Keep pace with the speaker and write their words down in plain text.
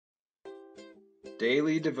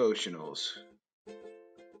Daily Devotionals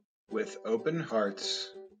with open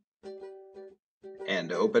hearts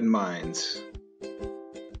and open minds.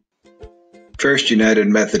 First United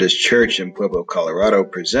Methodist Church in Pueblo, Colorado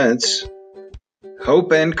presents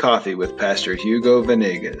Hope and Coffee with Pastor Hugo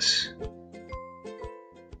Venegas.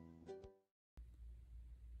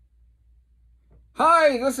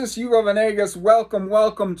 Hi, this is Hugo Venegas.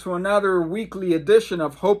 Welcome to another weekly edition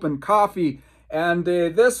of Hope and Coffee. And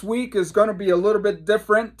this week is going to be a little bit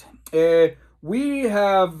different. We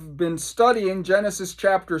have been studying Genesis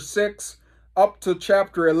chapter 6 up to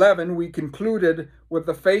chapter 11. We concluded with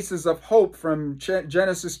the faces of hope from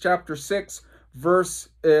Genesis chapter 6 verse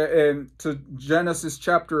to Genesis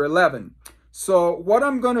chapter 11. So what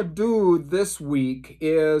I'm going to do this week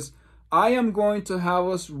is I am going to have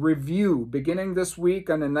us review, beginning this week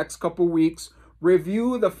and the next couple weeks,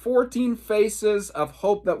 review the 14 faces of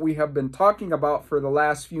hope that we have been talking about for the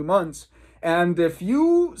last few months. And if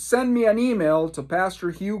you send me an email to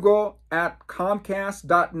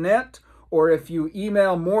pastorhugo@comcast.net, or if you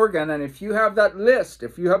email Morgan, and if you have that list,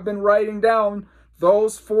 if you have been writing down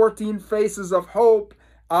those 14 faces of hope,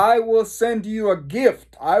 I will send you a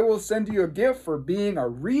gift. I will send you a gift for being a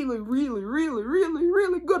really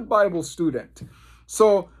good Bible student.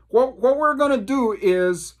 So what we're going to do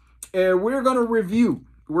is we're going to review.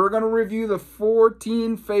 We're going to review the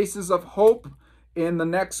 14 faces of hope in the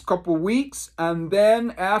next couple weeks. And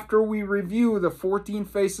then after we review the 14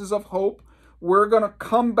 faces of hope, we're going to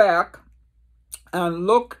come back and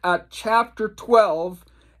look at chapter 12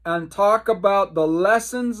 and talk about the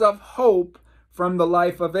lessons of hope from the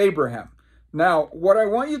life of Abraham. Now, what I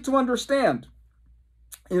want you to understand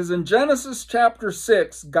is in Genesis chapter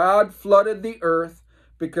 6, God flooded the earth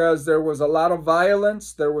because there was a lot of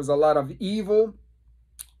violence, there was a lot of evil.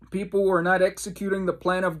 People were not executing the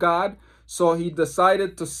plan of God, so he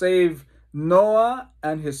decided to save Noah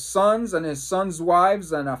and his sons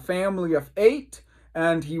wives and a family of 8,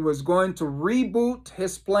 and he was going to reboot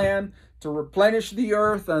his plan to replenish the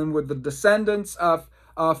earth. And with the descendants of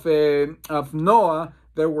Noah,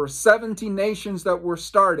 there were 70 nations that were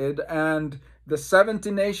started, and the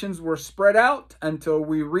 70 nations were spread out until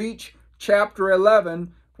we reach chapter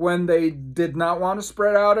 11, when they did not want to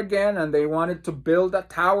spread out again, and they wanted to build a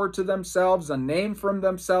tower to themselves, a name from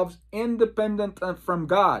themselves, independent from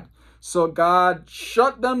God. So God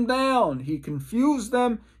shut them down. He confused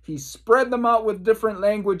them. He spread them out with different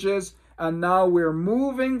languages. And now we're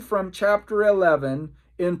moving from chapter 11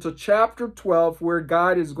 into chapter 12, where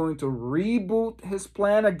God is going to reboot his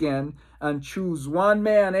plan again and choose one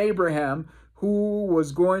man, Abraham, who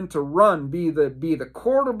was going to be the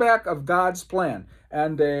quarterback of God's plan.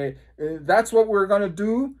 And that's what we're going to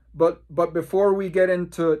do. But before we get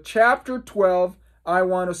into chapter 12, I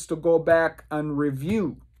want us to go back and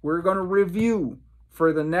review. We're going to review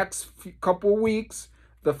for the next couple weeks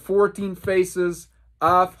the 14 faces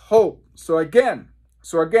of hope. So again,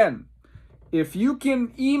 if you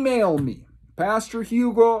can email me,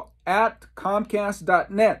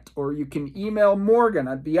 pastorhugo@comcast.net, or you can email Morgan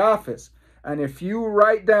at the office, and if you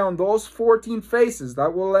write down those 14 faces,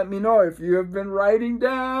 that will let me know if you have been writing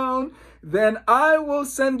down, then I will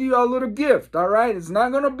send you a little gift, all right? It's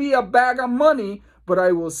not going to be a bag of money, but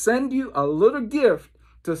I will send you a little gift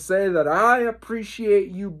to say that I appreciate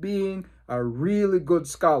you being a really good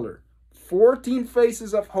scholar. 14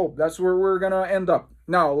 faces of hope. That's where we're going to end up.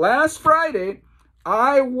 Now, last Friday,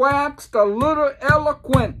 I waxed a little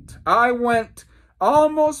eloquent. I went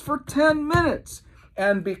almost for 10 minutes.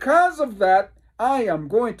 And because of that, I am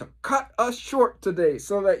going to cut us short today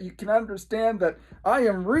so that you can understand that I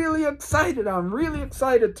am really excited. I'm really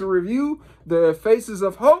excited to review the faces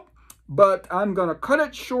of hope, but I'm going to cut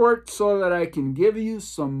it short so that I can give you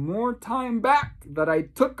some more time back that I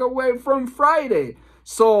took away from Friday.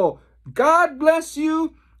 So God bless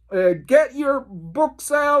you. Get your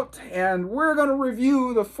books out, and we're going to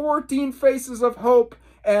review the 14 faces of hope,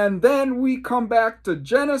 and then we come back to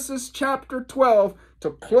Genesis chapter 12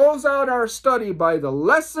 to close out our study by the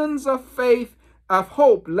lessons of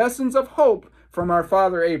lessons of hope from our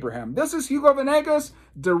father Abraham. This is Hugo Venegas,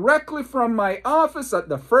 directly from my office at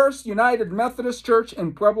the First United Methodist Church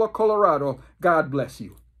in Pueblo, Colorado. God bless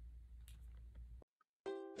you.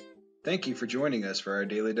 Thank you for joining us for our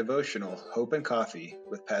daily devotional, Hope and Coffee,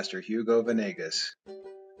 with Pastor Hugo Venegas.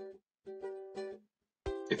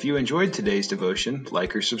 If you enjoyed today's devotion,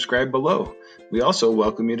 like or subscribe below. We also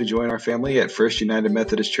welcome you to join our family at First United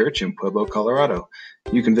Methodist Church in Pueblo, Colorado.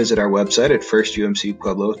 You can visit our website at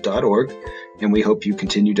firstumcpueblo.org, and we hope you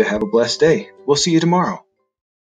continue to have a blessed day. We'll see you tomorrow.